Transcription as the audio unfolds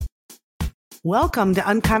Welcome to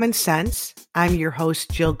Uncommon Sense. I'm your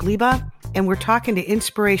host, Jill Gleba, and we're talking to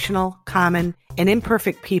inspirational, common, and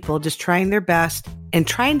imperfect people just trying their best and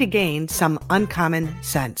trying to gain some uncommon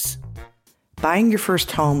sense. Buying your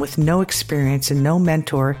first home with no experience and no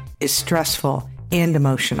mentor is stressful and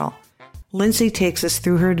emotional. Lindsay takes us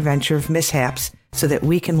through her adventure of mishaps so that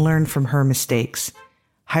we can learn from her mistakes.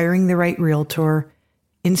 Hiring the right realtor,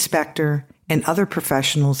 inspector, and other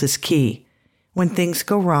professionals is key. When things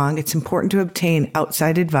go wrong, it's important to obtain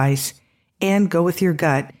outside advice and go with your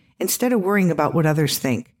gut instead of worrying about what others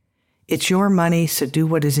think. It's your money, so do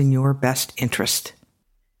what is in your best interest.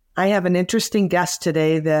 I have an interesting guest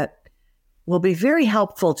today that will be very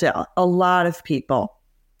helpful to a lot of people.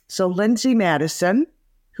 So Lindsay Madison,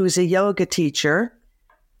 who's a yoga teacher,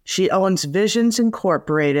 she owns Visions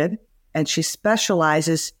Incorporated, and she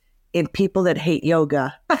specializes in people that hate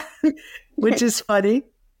yoga, which is funny.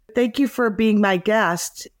 Thank you for being my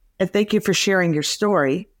guest, and thank you for sharing your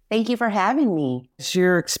story. Thank you for having me.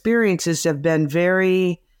 Your experiences have been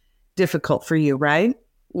very difficult for you, right?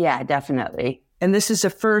 Yeah, definitely. And this is the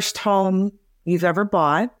first home you've ever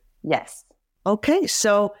bought? Yes. Okay,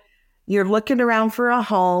 so you're looking around for a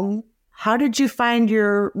home. How did you find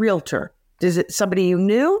your realtor? Is it somebody you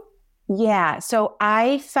knew? Yeah, so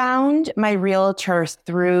I found my realtor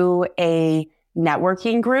through a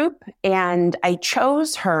networking group, and I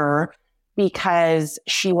chose her because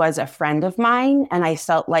she was a friend of mine, and I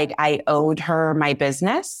felt like I owed her my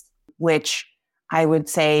business, which I would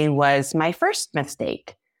say was my first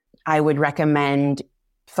mistake. I would recommend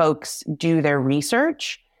folks do their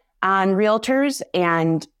research on realtors,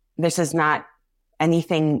 and this is not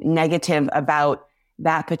anything negative about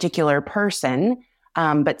that particular person,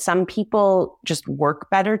 but some people just work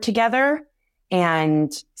better together,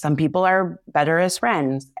 and some people are better as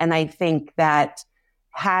friends. And I think that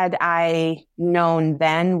had I known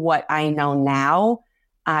then what I know now,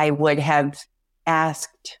 I would have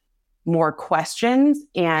asked more questions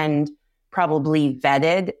and probably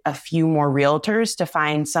vetted a few more realtors to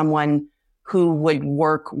find someone who would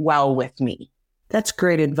work well with me. That's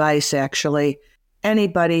great advice, actually.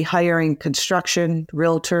 Anybody hiring construction,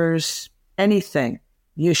 realtors, anything,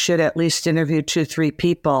 you should at least interview 2-3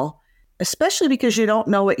 people, especially because you don't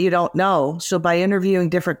know what you don't know. So by interviewing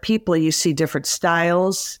different people, you see different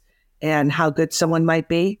styles and how good someone might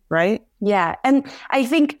be, right? Yeah. And I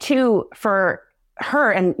think too, for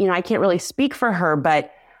her, and I can't really speak for her,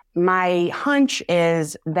 but my hunch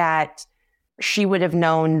is that she would have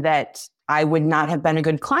known that I would not have been a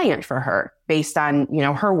good client for her based on,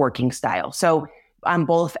 her working style. So on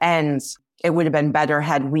both ends, it would have been better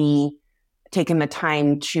had we taken the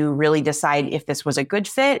time to really decide if this was a good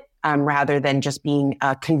fit, rather than just being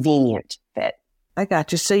a convenient fit. I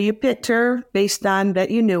got you. So you picked her based on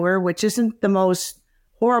that you knew her, which isn't the most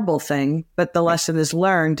horrible thing, but the lesson is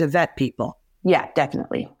learned to vet people. Yeah,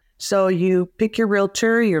 definitely. So you pick your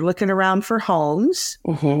realtor, you're looking around for homes.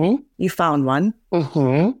 Mm-hmm. You found one.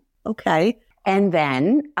 Mm-hmm. Okay. And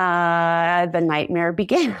then the nightmare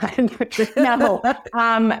began. No,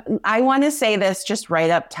 I want to say this just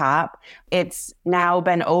right up top. It's now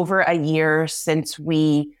been over a year since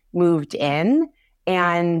we moved in.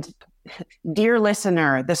 And dear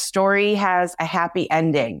listener, the story has a happy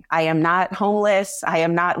ending. I am not homeless. I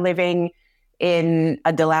am not living in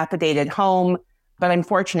a dilapidated home, but I'm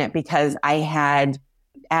fortunate because I had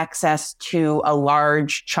access to a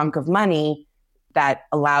large chunk of money that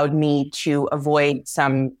allowed me to avoid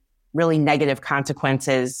some really negative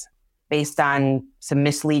consequences based on some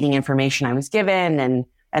misleading information I was given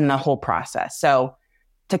and the whole process. So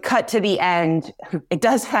to cut to the end, it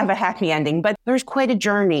does have a happy ending, but there's quite a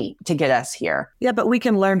journey to get us here. Yeah, but we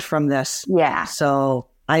can learn from this. Yeah. So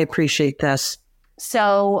I appreciate this.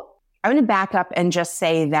 So I'm going to back up and just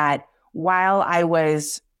say that while I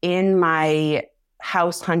was in my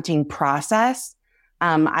house hunting process,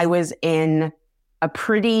 I was in a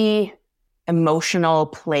pretty emotional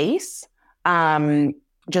place,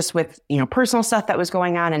 just with, personal stuff that was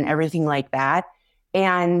going on and everything like that.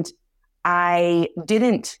 And I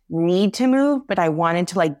didn't need to move, but I wanted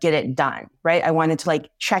to get it done, right? I wanted to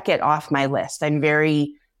check it off my list. I'm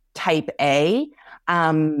very type A.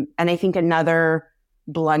 And I think another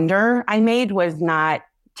blunder I made was not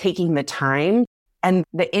taking the time. And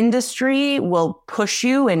the industry will push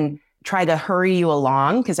you and try to hurry you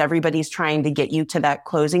along because everybody's trying to get you to that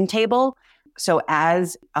closing table. So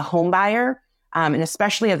as a home buyer, and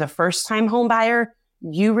especially as a first-time home buyer,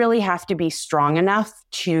 you really have to be strong enough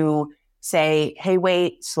to say, hey,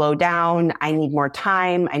 wait, slow down. I need more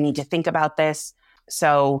time. I need to think about this.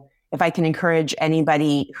 So if I can encourage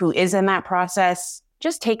anybody who is in that process,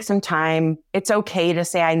 just take some time. It's okay to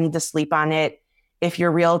say, I need to sleep on it. If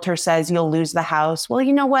your realtor says you'll lose the house, well,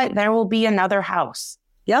 you know what? There will be another house.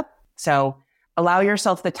 Yep. So allow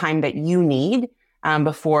yourself the time that you need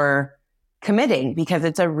before committing, because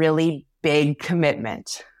it's a really big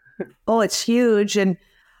commitment. Oh, it's huge. And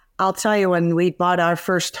I'll tell you, when we bought our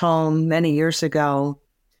first home many years ago,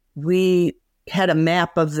 we had a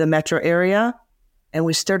map of the metro area and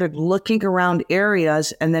we started looking around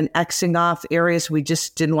areas and then Xing off areas we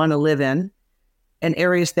just didn't want to live in and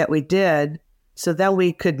areas that we did, so that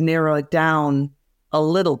we could narrow it down a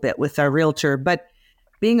little bit with our realtor. But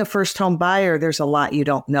being a first home buyer, there's a lot you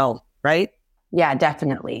don't know, right? Yeah,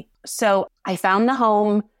 definitely. So I found the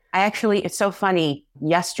home. It's so funny.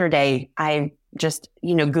 Yesterday, I just,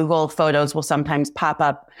 Google Photos will sometimes pop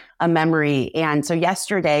up a memory. And so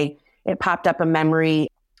yesterday, it popped up a memory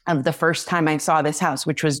of the first time I saw this house,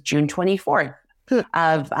 which was June 24th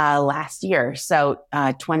of last year. So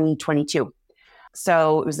 2022.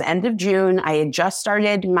 So it was the end of June. I had just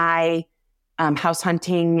started my house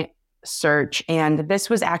hunting search. And this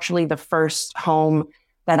was actually the first home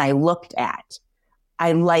that I looked at.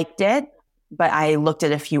 I liked it, but I looked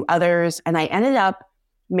at a few others and I ended up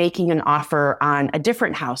making an offer on a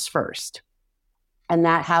different house first. And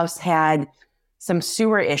that house had some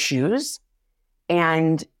sewer issues.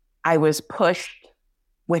 And I was pushed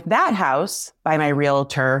with that house by my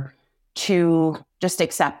realtor to just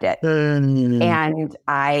accept it. And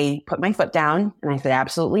I put my foot down and I said,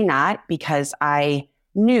 absolutely not, because I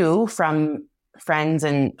knew from friends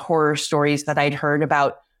and horror stories that I'd heard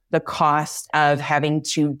about the cost of having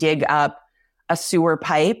to dig up a sewer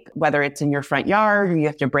pipe, whether it's in your front yard or you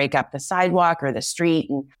have to break up the sidewalk or the street,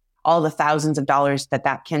 and all the thousands of dollars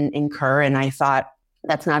that can incur. And I thought,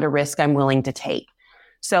 that's not a risk I'm willing to take.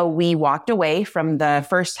 So we walked away from the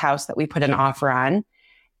first house that we put an offer on.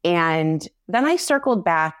 And then I circled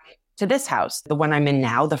back to this house, the one I'm in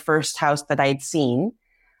now, the first house that I'd seen.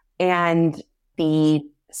 And the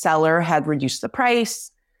seller had reduced the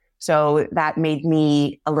price. So that made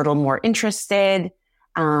me a little more interested.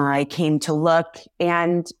 I came to look,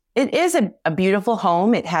 and it is a beautiful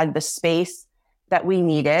home. It had the space that we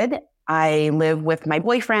needed. I live with my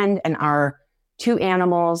boyfriend and our 2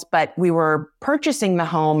 animals, but we were purchasing the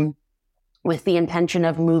home with the intention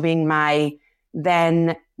of moving my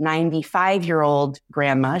then 95-year-old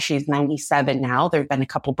grandma. She's 97 now. There've been a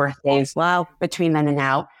couple birthdays between then and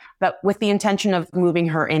now, but with the intention of moving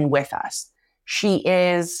her in with us. She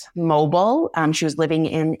is mobile. She was living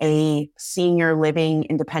in a senior living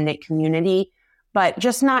independent community, but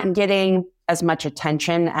just not getting as much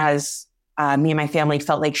attention as me and my family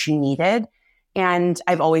felt like she needed. And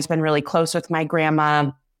I've always been really close with my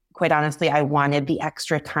grandma. Quite honestly, I wanted the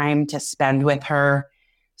extra time to spend with her.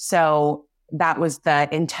 So that was the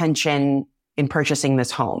intention in purchasing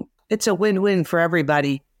this home. It's a win-win for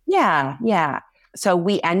everybody. Yeah. So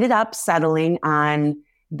we ended up settling on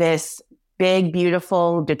this big,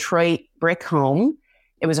 beautiful Detroit brick home.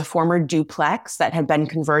 It was a former duplex that had been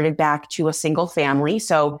converted back to a single family.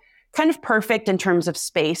 So kind of perfect in terms of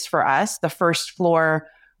space for us. The first floor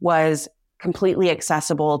was completely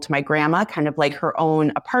accessible to my grandma, kind of like her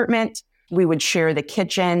own apartment. We would share the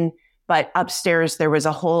kitchen, but upstairs there was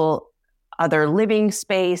a whole other living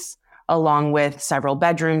space along with several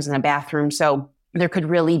bedrooms and a bathroom. So there could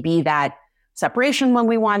really be that separation when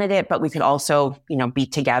we wanted it, but we could also, be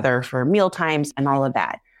together for meal times and all of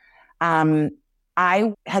that.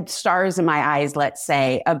 I had stars in my eyes, let's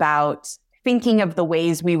say, about thinking of the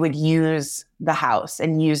ways we would use the house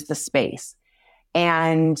and use the space.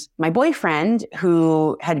 And my boyfriend,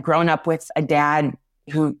 who had grown up with a dad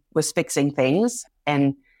who was fixing things,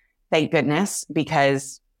 and thank goodness,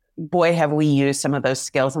 because boy, have we used some of those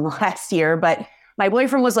skills in the last year, but my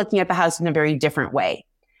boyfriend was looking at the house in a very different way.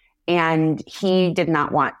 And he did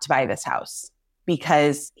not want to buy this house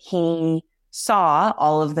because he saw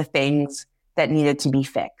all of the things that needed to be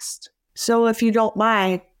fixed. So if you don't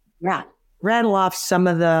mind, rattle off some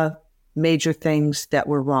of the major things that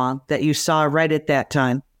were wrong that you saw right at that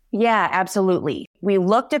time. Yeah, absolutely. We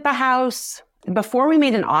looked at the house. Before we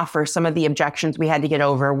made an offer, some of the objections we had to get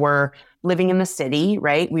over were living in the city,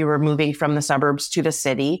 right? We were moving from the suburbs to the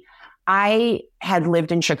city. I had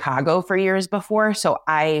lived in Chicago for years before, so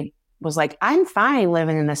I was like, I'm fine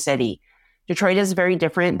living in the city. Detroit is very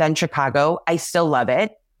different than Chicago. I still love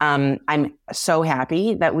it. I'm so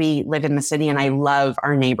happy that we live in the city and I love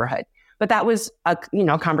our neighborhood. But that was a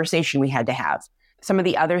conversation we had to have. Some of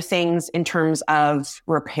the other things in terms of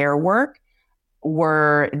repair work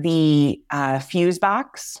were the fuse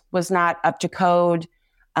box was not up to code.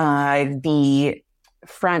 The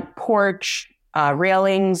front porch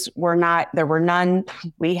Railings there were none.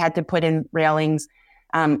 We had to put in railings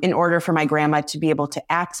in order for my grandma to be able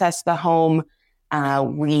to access the home.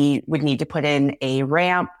 We would need to put in a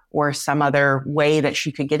ramp or some other way that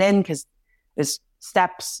she could get in because there's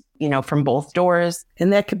steps, from both doors.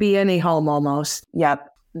 And that could be any home almost. Yep.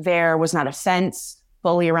 There was not a fence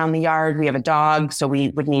fully around the yard. We have a dog, so we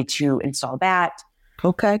would need to install that.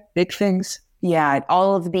 Okay. Big things. Yeah.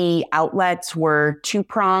 All of the outlets were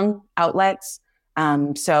 2-prong outlets.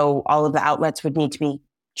 So all of the outlets would need to be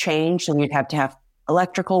changed and you'd have to have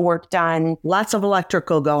electrical work done. Lots of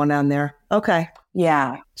electrical going on there. Okay.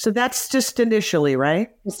 Yeah. So that's just initially, right?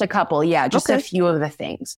 Just a couple. Yeah. Just a few of the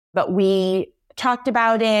things. But we talked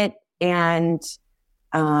about it and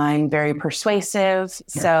I'm very persuasive.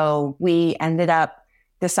 Yeah. So we ended up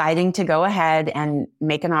deciding to go ahead and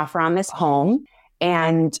make an offer on this home.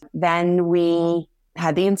 And then we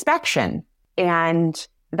had the inspection. And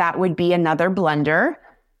that would be another blunder.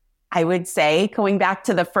 I would say, going back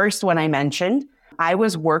to the first one I mentioned, I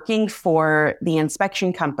was working for the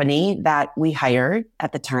inspection company that we hired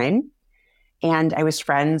at the time. And I was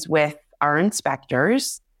friends with our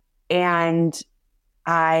inspectors. And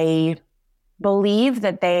I believe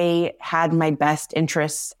that they had my best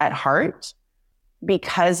interests at heart.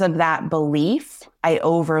 Because of that belief, I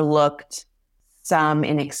overlooked some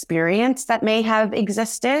inexperience that may have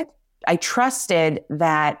existed. I trusted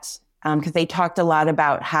that because they talked a lot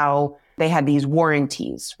about how they had these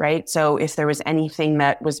warranties, right? So if there was anything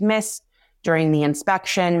that was missed during the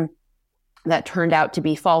inspection that turned out to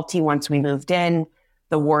be faulty once we moved in,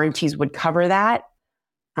 the warranties would cover that.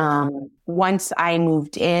 Once I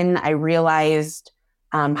moved in, I realized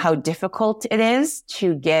how difficult it is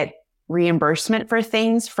to get reimbursement for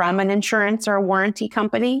things from an insurance or a warranty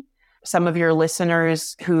company. Some of your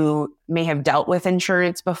listeners who may have dealt with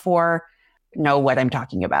insurance before know what I'm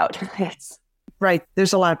talking about. Right.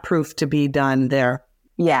 There's a lot of proof to be done there.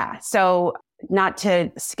 Yeah. So not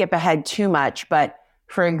to skip ahead too much, but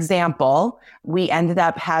for example, we ended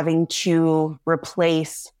up having to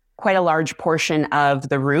replace quite a large portion of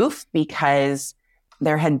the roof because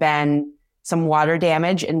there had been some water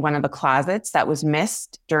damage in one of the closets that was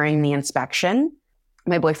missed during the inspection.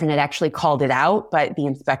 My boyfriend had actually called it out, but the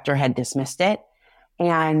inspector had dismissed it.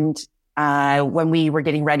 And when we were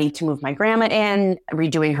getting ready to move my grandma in,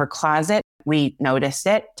 redoing her closet, we noticed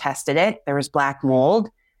it, tested it. There was black mold.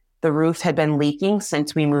 The roof had been leaking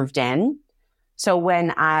since we moved in. So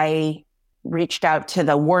when I reached out to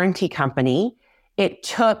the warranty company, it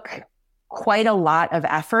took quite a lot of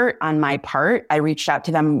effort on my part. I reached out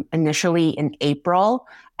to them initially in April.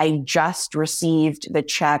 I just received the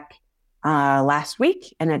check last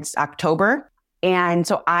week and it's October. And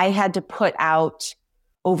so I had to put out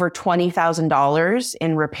over $20,000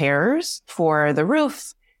 in repairs for the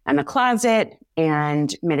roof and the closet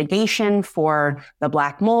and mitigation for the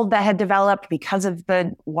black mold that had developed because of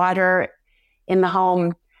the water in the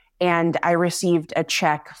home. And I received a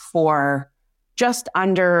check for just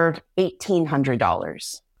under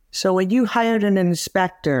 $1,800. So when you hired an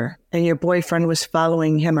inspector and your boyfriend was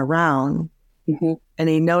following him around and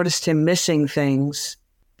he noticed him missing things,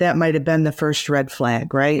 that might have been the first red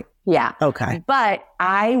flag, right? Yeah. Okay. But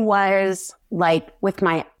I was like with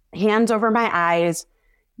my hands over my eyes,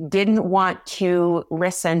 didn't want to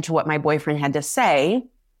listen to what my boyfriend had to say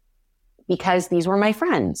because these were my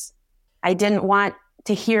friends. I didn't want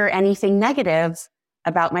to hear anything negative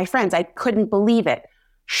about my friends. I couldn't believe it.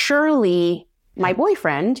 Surely my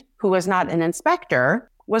boyfriend, who was not an inspector,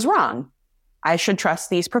 was wrong. I should trust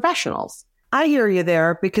these professionals. I hear you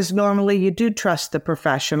there because normally you do trust the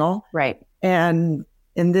professional. Right. And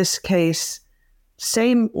in this case,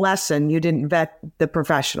 same lesson, you didn't vet the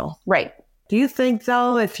professional. Right. Do you think,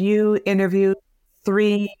 though, if you interviewed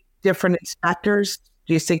 3 different inspectors,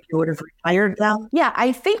 do you think you would have hired them? Yeah,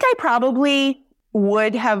 I think I probably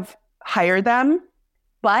would have hired them.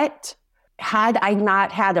 But had I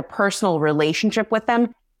not had a personal relationship with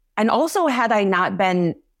them, and also had I not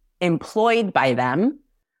been employed by them,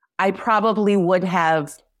 I probably would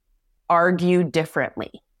have argued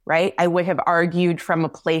differently, right? I would have argued from a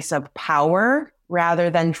place of power rather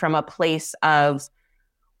than from a place of,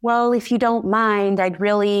 well, if you don't mind, I'd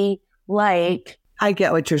really like. I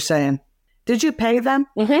get what you're saying. Did you pay them?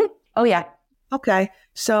 Mm-hmm. Oh, yeah. Okay.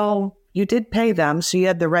 So you did pay them, so you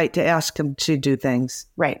had the right to ask them to do things.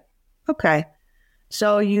 Right. Okay.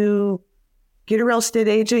 So you get a real estate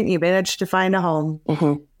agent, you managed to find a home.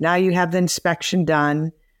 Mm-hmm. Now you have the inspection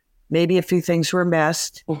done. Maybe a few things were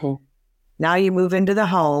missed. Mm-hmm. Now you move into the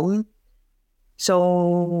home.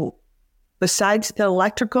 So besides the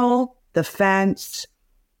electrical, the fence,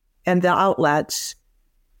 and the outlets,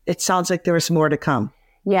 it sounds like there was more to come.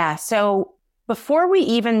 Yeah. So before we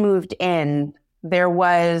even moved in, there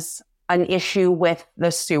was an issue with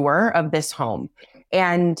the sewer of this home.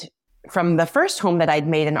 And from the first home that I'd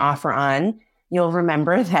made an offer on, you'll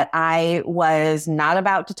remember that I was not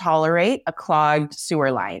about to tolerate a clogged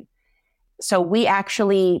sewer line. So we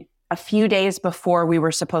actually, a few days before we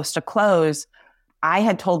were supposed to close, I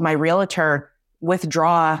had told my realtor,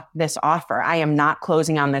 withdraw this offer. I am not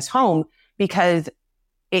closing on this home because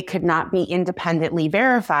it could not be independently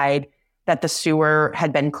verified that the sewer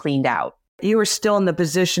had been cleaned out. You were still in the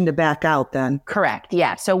position to back out then? Correct.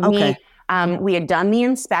 Yeah. So we had done the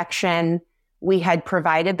inspection. We had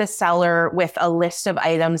provided the seller with a list of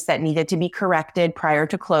items that needed to be corrected prior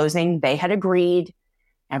to closing. They had agreed.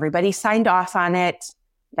 Everybody signed off on it.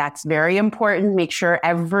 That's very important. Make sure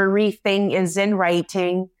everything is in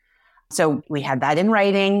writing. So we had that in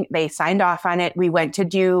writing. They signed off on it. We went to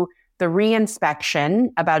do the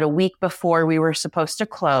re-inspection about a week before we were supposed to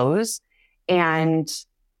close. And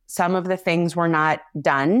some of the things were not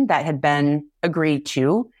done that had been agreed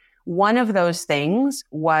to. One of those things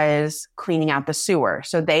was cleaning out the sewer.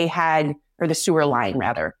 So they had, or the sewer line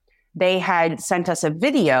rather, they had sent us a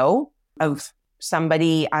video of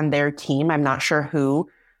somebody on their team, I'm not sure who,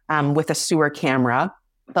 with a sewer camera.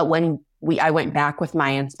 But when I went back with my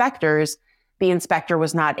inspectors, the inspector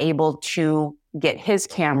was not able to get his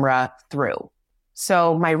camera through.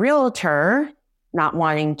 So my realtor, not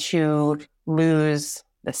wanting to lose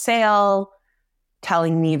the sale,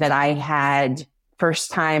 telling me that I had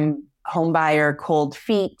first-time homebuyer cold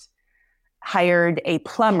feet, hired a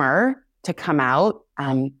plumber to come out.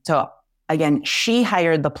 So again, she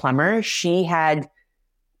hired the plumber. She had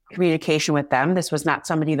communication with them. This was not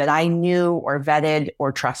somebody that I knew or vetted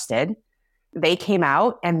or trusted. They came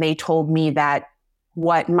out and they told me that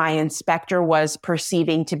what my inspector was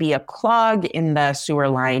perceiving to be a clog in the sewer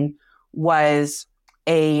line was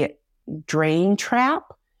a drain trap,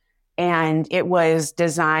 and it was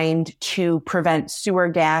designed to prevent sewer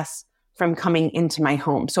gas from coming into my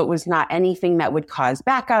home. So it was not anything that would cause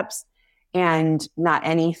backups and not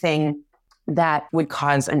anything that would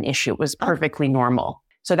cause an issue. It was perfectly normal.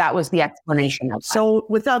 So that was the explanation of that. So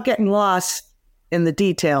without getting lost in the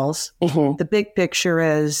details, the big picture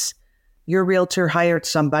is your realtor hired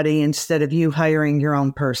somebody instead of you hiring your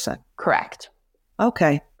own person. Correct.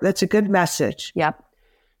 Okay. That's a good message. Yep.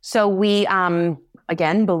 So we,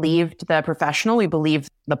 again, believed the professional. We believed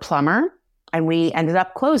the plumber, and we ended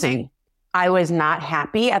up closing. I was not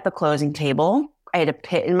happy at the closing table. I had a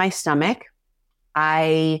pit in my stomach.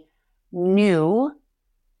 I knew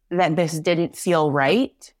that this didn't feel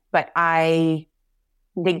right, but I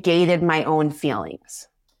negated my own feelings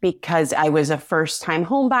because I was a first-time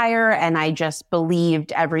home buyer and I just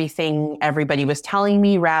believed everything everybody was telling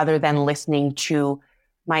me rather than listening to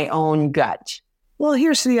my own gut. Well,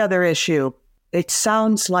 here's the other issue. It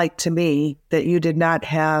sounds like to me that you did not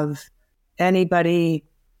have anybody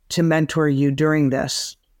to mentor you during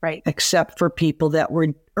this. Right. Except for people that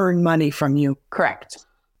would earn money from you. Correct.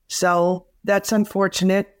 So that's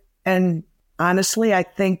unfortunate. And honestly, I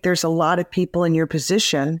think there's a lot of people in your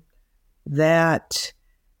position that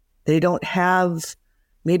they don't have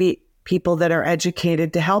maybe people that are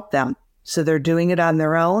educated to help them. So they're doing it on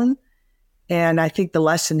their own. And I think the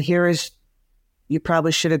lesson here is you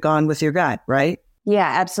probably should have gone with your gut, right? Yeah,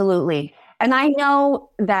 absolutely. And I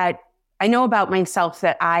know about myself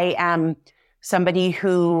that I am somebody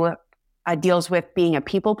who deals with being a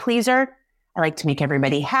people pleaser. I like to make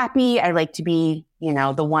everybody happy. I like to be,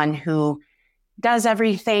 the one who does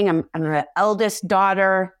everything. I'm the eldest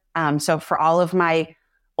daughter. So for all of my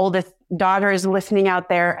oldest daughters listening out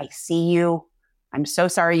there, I see you. I'm so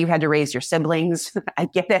sorry you had to raise your siblings. I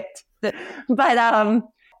get it. But,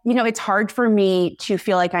 it's hard for me to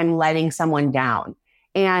feel like I'm letting someone down.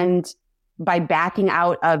 And by backing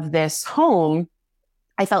out of this home,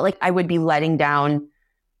 I felt like I would be letting down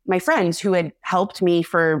my friends who had helped me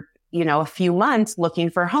for, a few months looking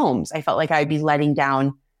for homes. I felt like I'd be letting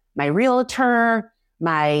down my realtor,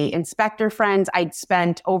 my inspector friends. I'd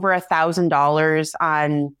spent over $1,000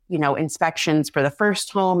 on, inspections for the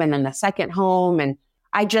first home and then the second home. And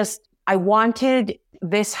I wanted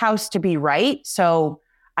this house to be right. So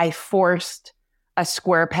I forced a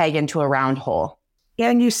square peg into a round hole.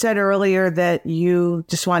 And you said earlier that you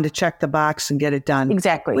just wanted to check the box and get it done.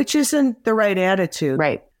 Exactly. Which isn't the right attitude.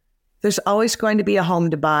 Right. There's always going to be a home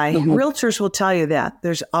to buy. Mm-hmm. Realtors will tell you that.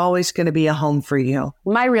 There's always going to be a home for you.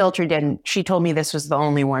 My realtor didn't. She told me this was the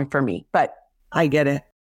only one for me, but I get it.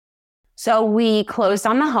 So we closed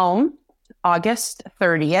on the home August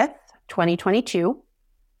 30th, 2022.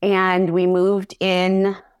 And we moved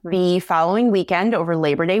in the following weekend, over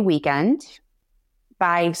Labor Day weekend.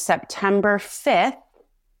 By September 5th,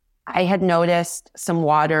 I had noticed some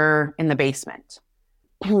water in the basement.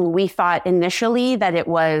 We thought initially that it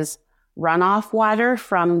was runoff water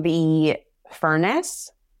from the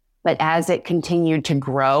furnace, but as it continued to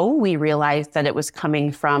grow, we realized that it was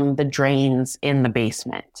coming from the drains in the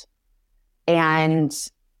basement. And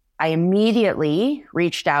I immediately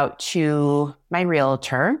reached out to my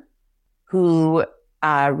realtor, who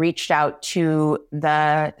reached out to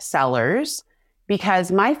the sellers,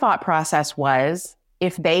 because my thought process was,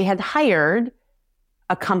 if they had hired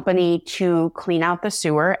a company to clean out the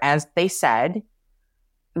sewer, as they said,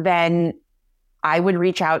 then I would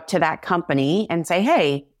reach out to that company and say,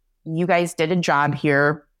 hey, you guys did a job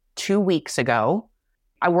here 2 weeks ago.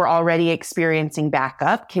 We're already experiencing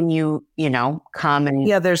backup. Can you, come and...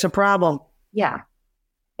 Yeah, there's a problem. Yeah.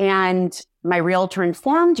 And my realtor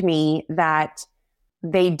informed me that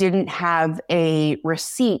they didn't have a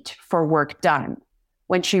receipt for work done.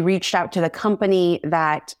 When she reached out to the company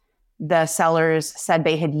that the sellers said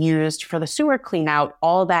they had used for the sewer clean out,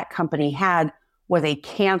 all that company had was a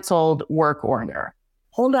canceled work order.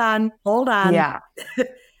 Hold on. Yeah.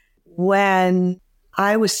 When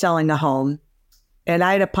I was selling a home and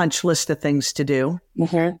I had a punch list of things to do,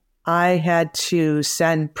 I had to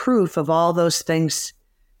send proof of all those things,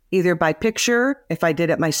 either by picture, if I did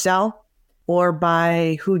it myself, or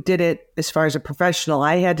by who did it as far as a professional.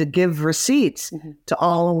 I had to give receipts to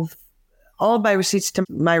all of my receipts to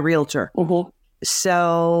my realtor.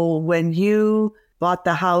 So when you bought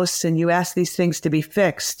the house and you asked these things to be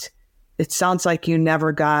fixed, it sounds like you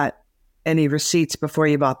never got any receipts before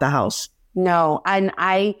you bought the house. No, and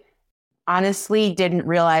I honestly didn't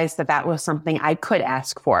realize that was something I could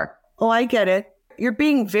ask for. Oh, I get it. You're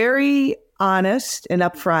being very honest and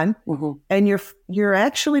upfront, and you're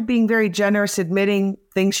actually being very generous, admitting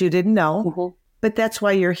things you didn't know. But that's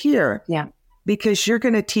why you're here. Yeah. Because you're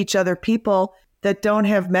going to teach other people that don't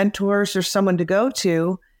have mentors or someone to go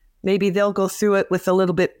to. Maybe they'll go through it with a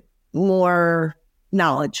little bit more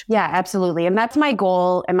knowledge. Yeah, absolutely. And that's my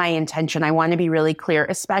goal and my intention. I want to be really clear,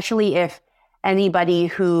 especially if anybody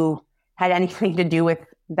who had anything to do with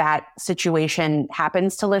that situation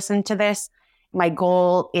happens to listen to this. My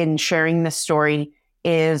goal in sharing this story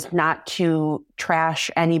is not to trash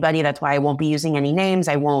anybody. That's why I won't be using any names.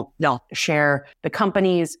 I won't share the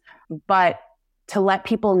companies, but to let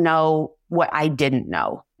people know what I didn't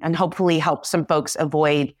know and hopefully help some folks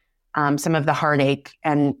avoid some of the heartache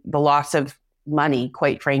and the loss of money,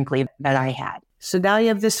 quite frankly, that I had. So now you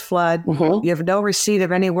have this flood. You have no receipt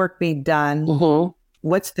of any work being done.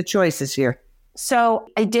 What's the choices here? So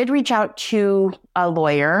I did reach out to a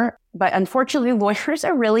lawyer, but unfortunately, lawyers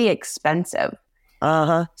are really expensive.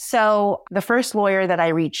 So the first lawyer that I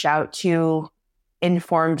reached out to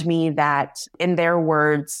informed me that, in their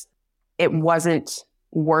words, it wasn't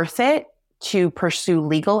worth it to pursue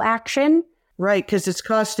legal action. Right, because it's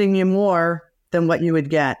costing you more than what you would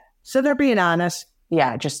get. So they're being honest.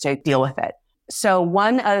 Yeah, just to deal with it. So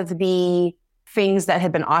one of the things that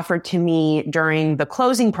had been offered to me during the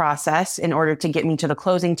closing process in order to get me to the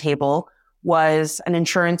closing table was an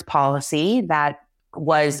insurance policy that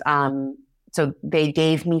was, so they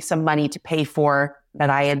gave me some money to pay for that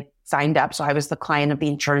I had signed up. So I was the client of the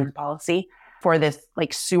insurance policy for this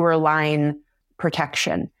sewer line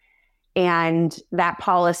protection. And that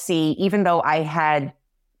policy, even though I had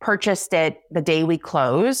purchased it the day we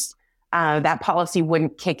closed, that policy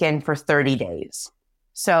wouldn't kick in for 30 days.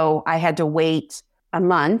 So I had to wait a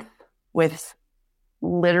month with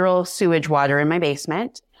literal sewage water in my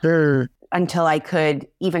basement until I could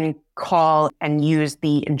even call and use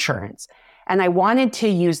the insurance. And I wanted to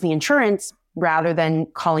use the insurance rather than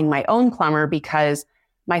calling my own plumber, because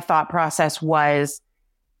my thought process was,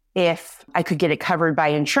 if I could get it covered by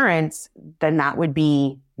insurance, then that would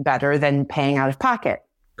be better than paying out of pocket.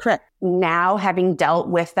 Correct. Now, having dealt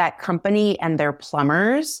with that company and their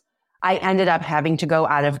plumbers, I ended up having to go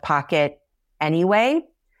out of pocket anyway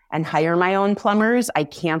and hire my own plumbers. I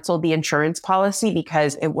canceled the insurance policy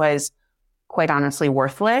because it was, quite honestly,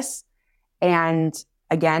 worthless. And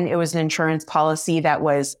again, it was an insurance policy that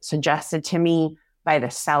was suggested to me by the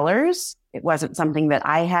sellers. It wasn't something that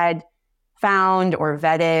I had found or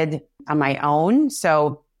vetted on my own.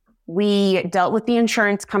 So we dealt with the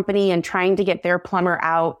insurance company and trying to get their plumber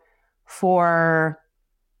out for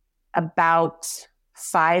about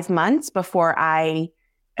 5 months before I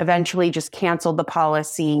eventually just canceled the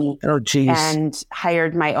policy and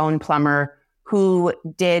hired my own plumber, who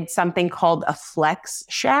did something called a flex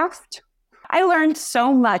shaft. I learned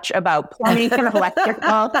so much about plumbing and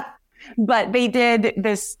electrical, but they did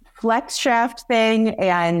this flex shaft thing,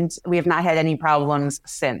 and we have not had any problems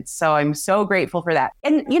since. So I'm so grateful for that.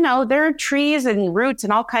 And, there are trees and roots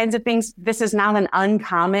and all kinds of things. This is not an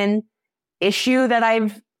uncommon issue that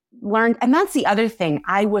I've learned. And that's the other thing.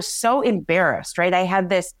 I was so embarrassed, right? I had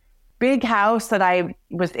this big house that I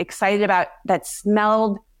was excited about that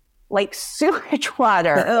smelled like sewage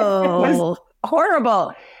water. Oh. It was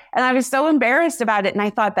horrible. And I was so embarrassed about it. And I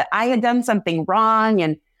thought that I had done something wrong.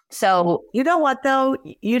 And so, you know what, though?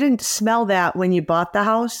 You didn't smell that when you bought the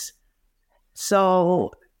house.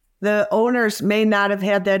 So the owners may not have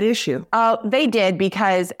had that issue. They did,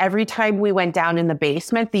 because every time we went down in the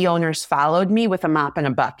basement, the owners followed me with a mop and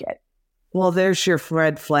a bucket. Well, there's your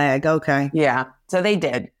red flag. Okay. Yeah. So they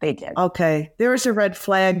did. Okay. There was a red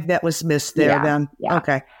flag that was missed there then. Yeah.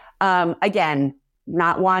 Okay. Again,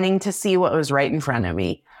 not wanting to see what was right in front of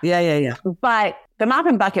me. Yeah. But the mop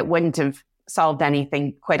and bucket wouldn't have solved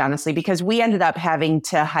anything, quite honestly, because we ended up having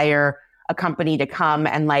to hire a company to come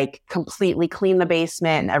and completely clean the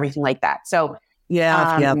basement and everything like that. So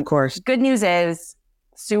yeah, of course. Good news is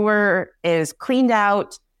sewer is cleaned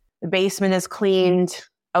out. The basement is cleaned.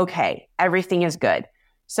 Okay. Everything is good.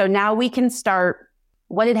 So now we can start.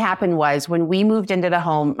 What had happened was when we moved into the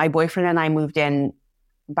home, my boyfriend and I moved in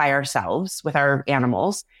by ourselves with our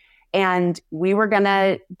animals, and we were going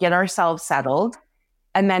to get ourselves settled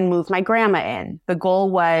and then move my grandma in. The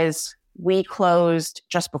goal was we closed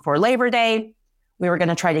just before Labor Day. We were going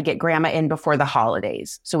to try to get grandma in before the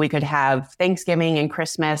holidays so we could have Thanksgiving and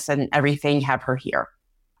Christmas and everything, have her here.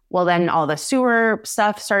 Well, then all the sewer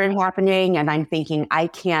stuff started happening, and I'm thinking, I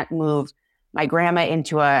can't move my grandma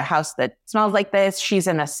into a house that smells like this. She's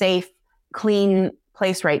in a safe, clean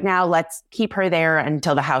place right now. Let's keep her there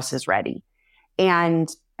until the house is ready.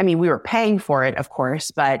 And I mean, we were paying for it, of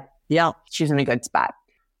course, but yeah, she's in a good spot.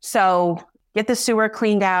 So get the sewer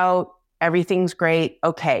cleaned out. Everything's great.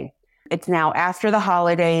 Okay. It's now after the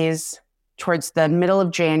holidays, towards the middle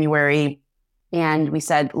of January. And we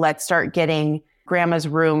said, let's start getting grandma's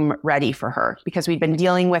room ready for her, because we'd been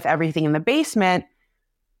dealing with everything in the basement.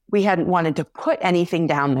 We hadn't wanted to put anything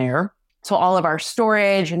down there. So all of our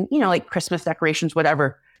storage and, Christmas decorations,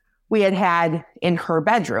 whatever, we had in her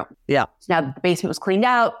bedroom. Yeah. So now the basement was clean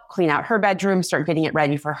out her bedroom, start getting it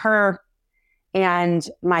ready for her. And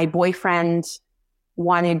my boyfriend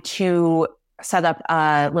wanted to set up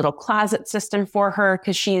a little closet system for her,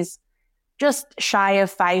 because she's just shy of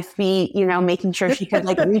 5 feet, making sure she could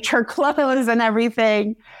reach her clothes and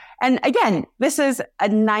everything. And again, this is a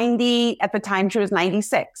 90, at the time she was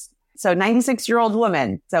 96. So 96-year-old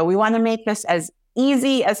woman. So we want to make this as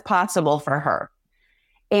easy as possible for her.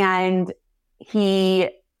 And he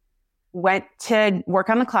went to work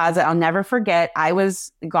on the closet. I'll never forget. I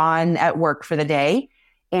was gone at work for the day,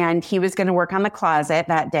 and he was going to work on the closet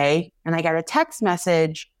that day. And I got a text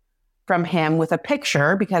message from him with a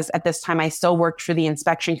picture, because at this time I still worked for the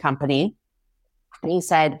inspection company. And he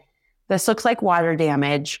said, "This looks like water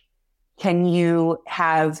damage. Can you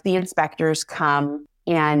have the inspectors come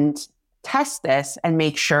and test this and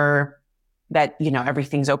make sure that,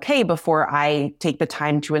 everything's okay before I take the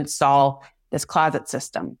time to install this closet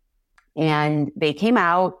system?" And they came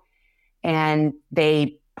out and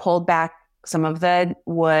they pulled back some of the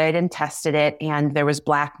wood and tested it, and there was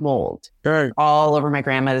black mold all over my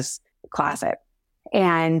grandma's closet.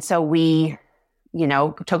 And so we,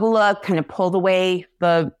 took a look, kind of pulled away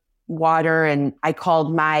the water, and I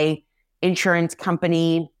called my insurance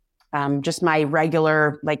company, just my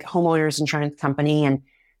regular homeowners insurance company, and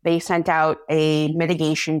they sent out a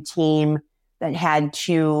mitigation team that had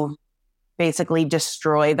to basically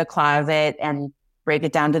destroy the closet and break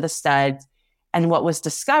it down to the studs. And what was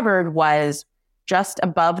discovered was just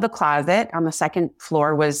above the closet on the second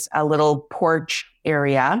floor was a little porch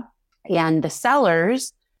area. And the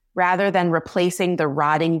sellers, rather than replacing the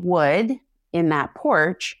rotting wood in that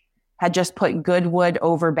porch, had just put good wood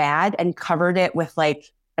over bad and covered it with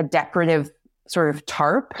a decorative sort of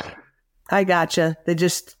tarp. I gotcha. They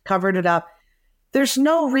just covered it up. There's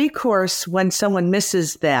no recourse when someone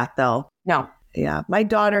misses that, though. No. Yeah. My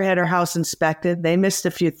daughter had her house inspected. They missed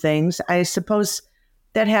a few things. I suppose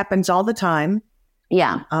that happens all the time.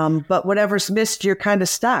 Yeah. But whatever's missed, you're kind of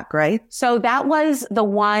stuck, right? So that was the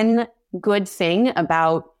one good thing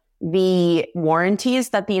about the warranties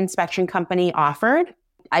that the inspection company offered.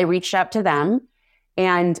 I reached out to them.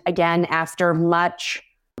 And again, after much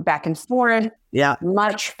back and forth,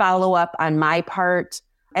 much follow-up on my part,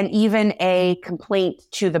 and even a complaint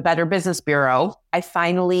to the Better Business Bureau, I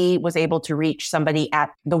finally was able to reach somebody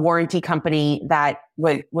at the warranty company that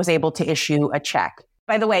was able to issue a check.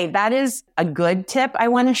 By the way, that is a good tip I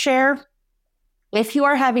want to share. If you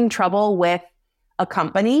are having trouble with a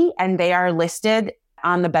company and they are listed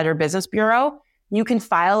on the Better Business Bureau, you can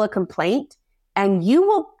file a complaint and you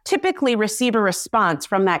will typically receive a response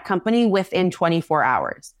from that company within 24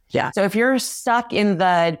 hours. Yeah. So if you're stuck in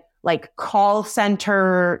the call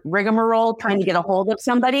center rigmarole trying to get a hold of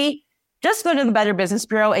somebody, just go to the Better Business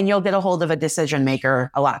Bureau and you'll get a hold of a decision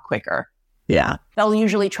maker a lot quicker. Yeah. They'll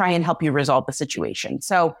usually try and help you resolve the situation.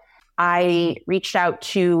 So I reached out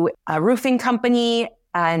to a roofing company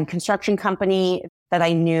and construction company that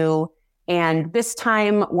I knew. And this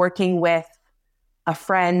time working with a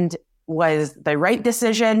friend was the right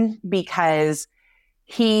decision because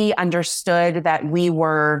he understood that we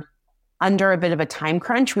were under a bit of a time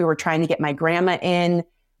crunch. We were trying to get my grandma in.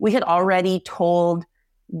 We had already told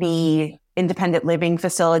the independent living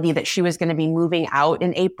facility that she was going to be moving out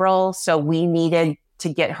in April. So we needed to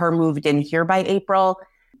get her moved in here by April.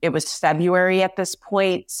 It was February at this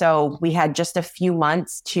point. So we had just a few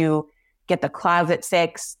months to get the closet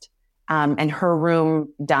fixed and her room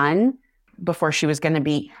done before she was going to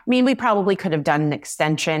be, we probably could have done an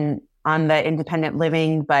extension on the independent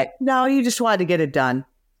living, but no, you just wanted to get it done.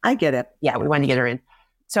 I get it. Yeah, we wanted to get her in.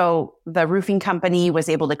 So the roofing company was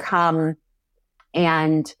able to come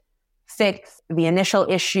and fix the initial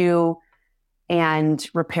issue and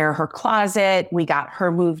repair her closet. We got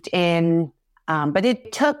her moved in. But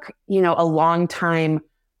it took, a long time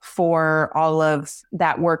for all of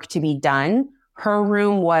that work to be done. Her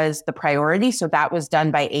room was the priority. So that was done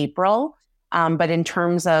by April. But in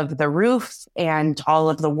terms of the roof and all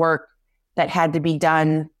of the work that had to be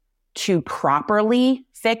done to properly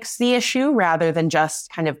fix the issue rather than just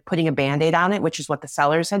kind of putting a Band-Aid on it, which is what the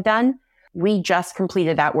sellers had done, we just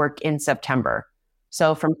completed that work in September.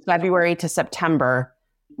 So from February to September,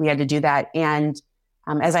 we had to do that. And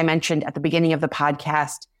as I mentioned at the beginning of the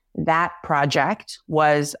podcast, that project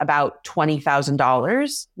was about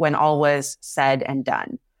 $20,000 when all was said and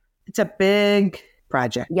done. It's a big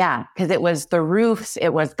project. Yeah, because it was the roofs, it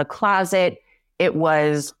was the closet, it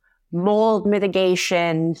was mold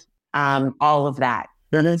mitigation, all of that.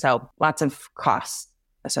 Mm-hmm. So lots of costs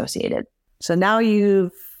associated. So now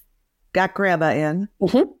you've got grandma in.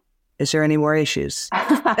 Mm-hmm. Is there any more issues?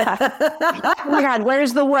 Oh my God,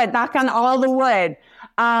 where's the wood? Knock on all the wood.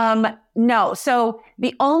 No. So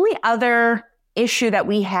the only other issue that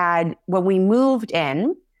we had when we moved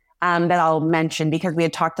in, that I'll mention because we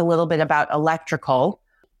had talked a little bit about electrical.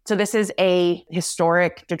 So this is a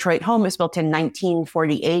historic Detroit home. It was built in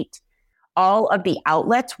 1948. All of the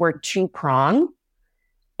outlets were 2-prong.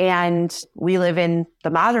 And we live in the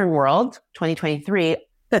modern world, 2023.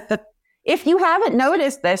 If you haven't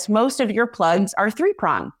noticed this, most of your plugs are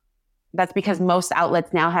 3-prong. That's because most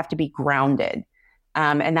outlets now have to be grounded.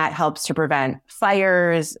 And that helps to prevent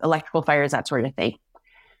fires, electrical fires, that sort of thing.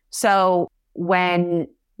 So when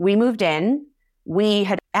we moved in, we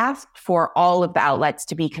had asked for all of the outlets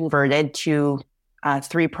to be converted to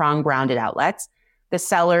 3-prong grounded outlets. The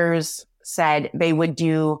sellers said they would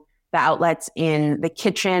do the outlets in the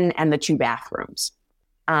kitchen and the 2 bathrooms.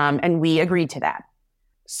 And we agreed to that.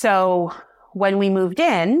 So when we moved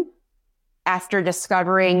in, after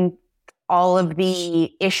discovering all of the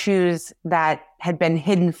issues that had been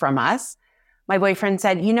hidden from us, my boyfriend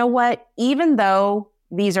said, you know what? Even though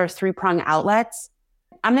these are 3-prong outlets,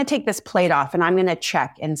 I'm going to take this plate off and I'm going to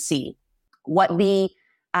check and see. What the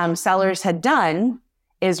sellers had done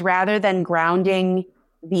is rather than grounding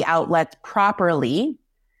the outlets properly,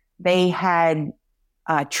 they had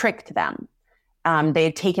tricked them. They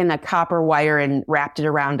had taken a copper wire and wrapped it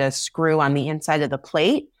around a screw on the inside of the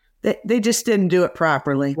plate. They just didn't do it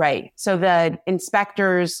properly. Right. So the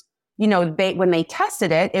inspectors, when they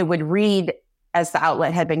tested it, it would read as the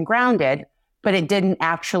outlet had been grounded, but it didn't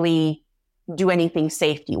actually do anything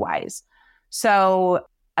safety-wise. So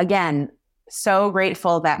again, so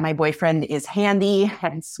grateful that my boyfriend is handy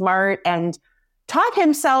and smart and taught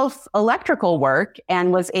himself electrical work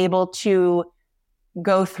and was able to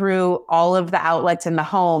go through all of the outlets in the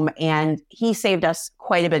home. And he saved us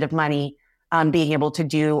quite a bit of money being able to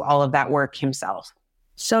do all of that work himself.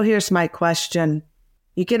 So here's my question.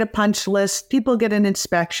 You get a punch list. People get an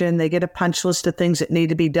inspection. They get a punch list of things that need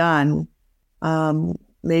to be done.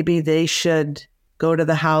 Maybe they should go to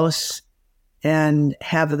the house and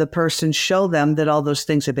have the person show them that all those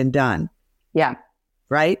things have been done. Yeah.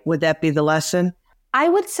 Right? Would that be the lesson? I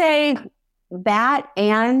would say that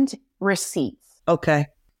and receipts. Okay.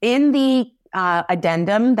 In the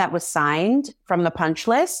addendum that was signed from the punch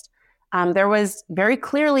list, there was very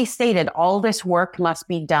clearly stated all this work must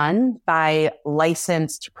be done by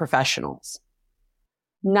licensed professionals.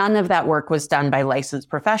 None of that work was done by licensed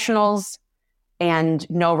professionals. and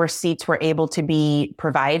no receipts were able to be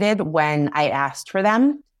provided when I asked for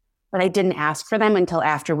them. But I didn't ask for them until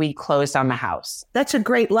after we closed on the house. That's a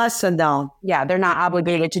great lesson, though. Yeah, they're not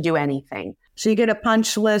obligated to do anything. So you get a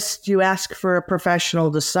punch list, you ask for a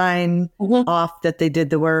professional to sign off that they did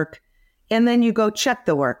the work, and then you go check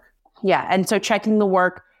the work. Yeah, and so checking the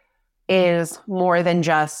work is more than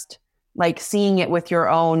just like seeing it with your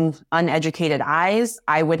own uneducated eyes.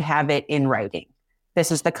 I would have it in writing. This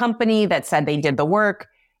is the company that said they did the work,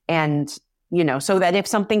 and so that if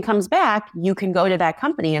something comes back, you can go to that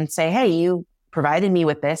company and say, hey, you provided me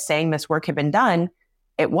with this saying this work had been done.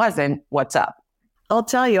 It wasn't. What's up? I'll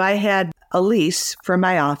tell you, I had a lease for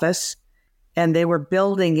my office and they were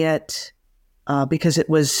building it because it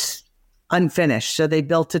was unfinished. So they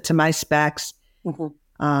built it to my specs.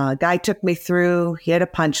 Guy took me through. He had a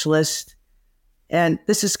punch list. And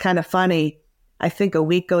this is kind of funny. I think a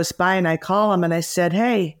week goes by and I call him and I said,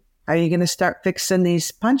 hey, are you going to start fixing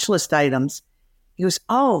these punch list items? He goes,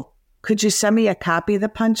 oh, could you send me a copy of the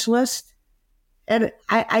punch list? And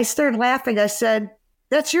I started laughing. I said,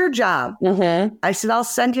 that's your job. I said, I'll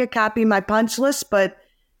send you a copy of my punch list, but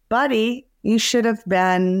buddy, you should have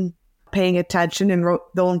been paying attention and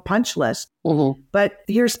wrote the own punch list. But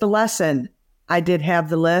here's the lesson. I did have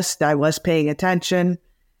the list. I was paying attention.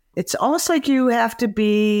 It's almost like you have to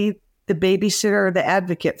be the babysitter or the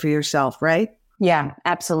advocate for yourself, right? Yeah,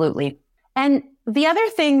 absolutely. And the other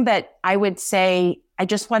thing that I would say, I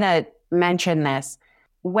just want to mention this.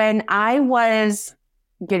 When I was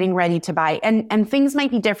getting ready to buy, and things might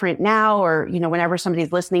be different now or, whenever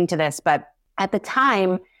somebody's listening to this, but at the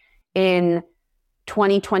time in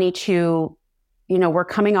 2022, we're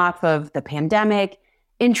coming off of the pandemic.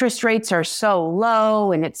 Interest rates are so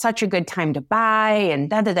low and it's such a good time to buy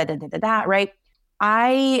and right?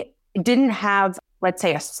 I didn't have, let's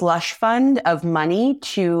say, a slush fund of money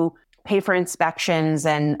to pay for inspections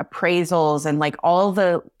and appraisals and like all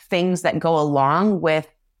the things that go along with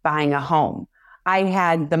buying a home. I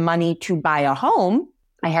had the money to buy a home.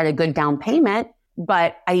 I had a good down payment,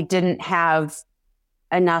 but I didn't have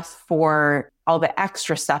enough for all the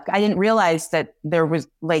extra stuff. I didn't realize that there was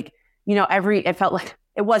like, it felt like,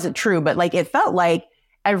 it wasn't true, but like, it felt like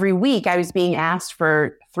every week I was being asked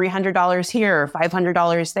for $300 here, or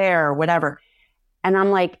 $500 there, or whatever. And I'm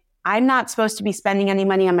like, I'm not supposed to be spending any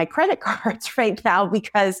money on my credit cards right now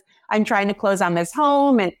because I'm trying to close on this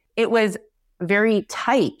home. And it was very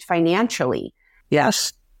tight financially.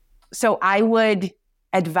 Yes. So I would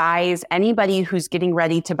advise anybody who's getting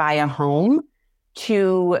ready to buy a home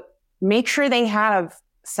to make sure they have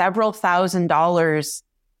several $1,000s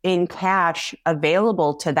in cash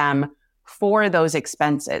available to them for those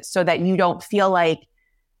expenses so that you don't feel like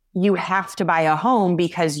you have to buy a home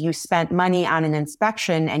because you spent money on an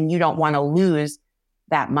inspection and you don't want to lose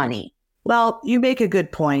that money. Well, you make a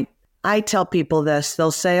good point. I tell people this.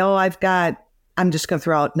 They'll say, oh, I'm just going to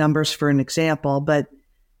throw out numbers for an example, but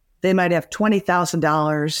they might have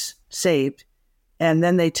 $20,000 saved. And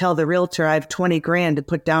then they tell the realtor, I have 20 grand to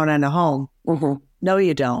put down on a home. No,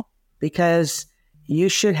 you don't, because you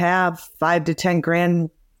should have 5 to 10 grand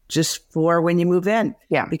just for when you move in.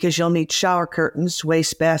 Yeah. Because you'll need shower curtains,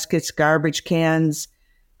 waste baskets, garbage cans,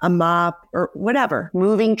 a mop, or whatever.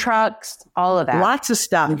 Moving trucks, all of that. Lots of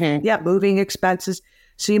stuff. Yeah, moving expenses.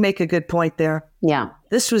 So you make a good point there. Yeah.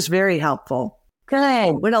 This was very helpful.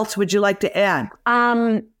 Good. What else would you like to add?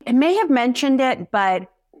 I may have mentioned it, but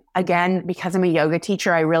again, because I'm a yoga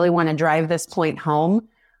teacher, I really want to drive this point home.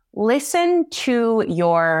 Listen to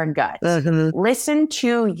your gut. Listen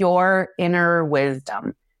to your inner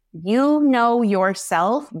wisdom. You know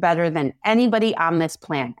yourself better than anybody on this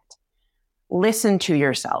planet. Listen to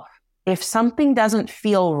yourself. If something doesn't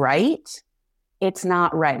feel right, it's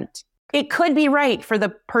not right. It could be right for the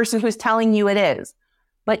person who's telling you it is,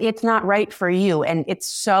 but it's not right for you. And it's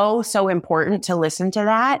so, so important to listen to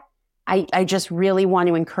that. I just really want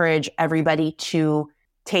to encourage everybody to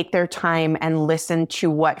take their time and listen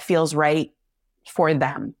to what feels right for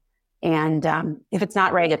them. And if it's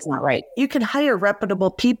not right, it's not right. You can hire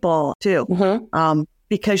reputable people too.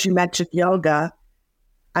 Because you mentioned yoga,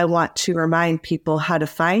 I want to remind people how to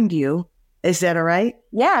find you. Is that all right?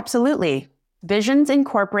 Yeah, absolutely.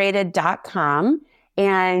 Visionsincorporated.com.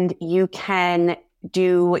 And you can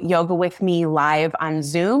do yoga with me live on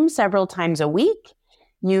Zoom several times a week.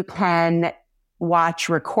 You can watch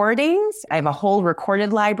recordings. I have a whole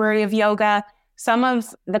recorded library of yoga. Some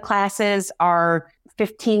of the classes are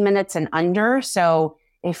 15 minutes and under. So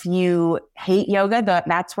if you hate yoga,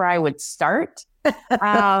 that's where I would start.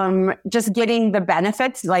 Just getting the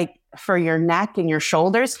benefits like for your neck and your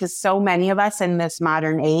shoulders, because so many of us in this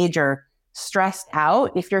modern age are stressed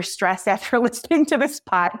out, if you're stressed after listening to this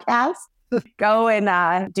podcast, go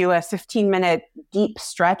and do a 15-minute deep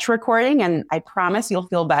stretch recording, and I promise you'll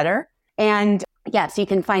feel better. And yes, you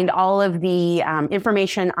can find all of the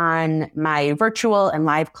information on my virtual and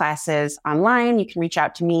live classes online. You can reach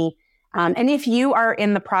out to me. And if you are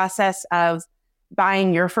in the process of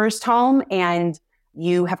buying your first home and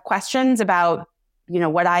you have questions about,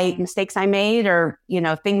 what mistakes I made, or,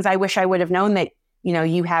 things I wish I would have known that,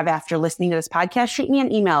 you have after listening to this podcast, shoot me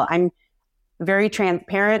an email. I'm very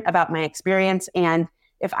transparent about my experience. And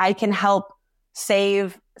if I can help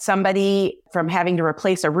save somebody from having to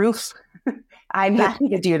replace a roof, I'm happy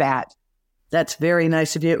to do that. That's very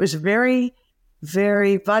nice of you. It was very,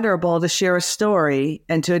 very vulnerable to share a story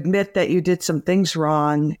and to admit that you did some things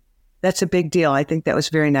wrong. That's a big deal. I think that was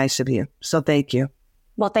very nice of you. So thank you.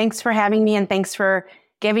 Well, thanks for having me, and thanks for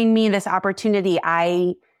giving me this opportunity.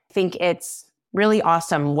 I think it's really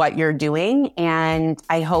awesome what you're doing, and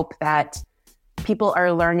I hope that people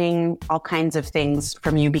are learning all kinds of things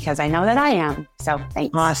from you, because I know that I am. So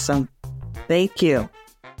thanks. Awesome. Thank you.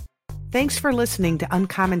 Thanks for listening to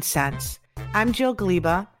Uncommon Sense. I'm Jill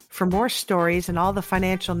Gleba. For more stories and all the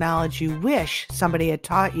financial knowledge you wish somebody had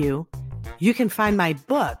taught you, you can find my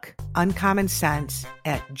book, Uncommon Sense,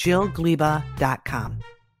 at jillgleba.com.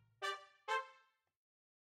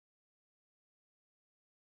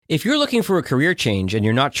 If you're looking for a career change and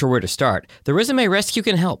you're not sure where to start, the Resume Rescue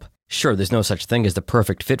can help. Sure, there's no such thing as the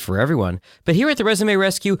perfect fit for everyone, but here at the Resume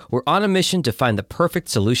Rescue, we're on a mission to find the perfect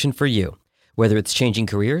solution for you. Whether it's changing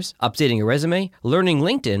careers, updating a resume, learning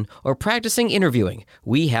LinkedIn, or practicing interviewing,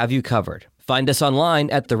 we have you covered. Find us online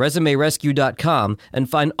at theresumerescue.com and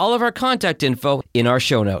find all of our contact info in our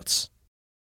show notes.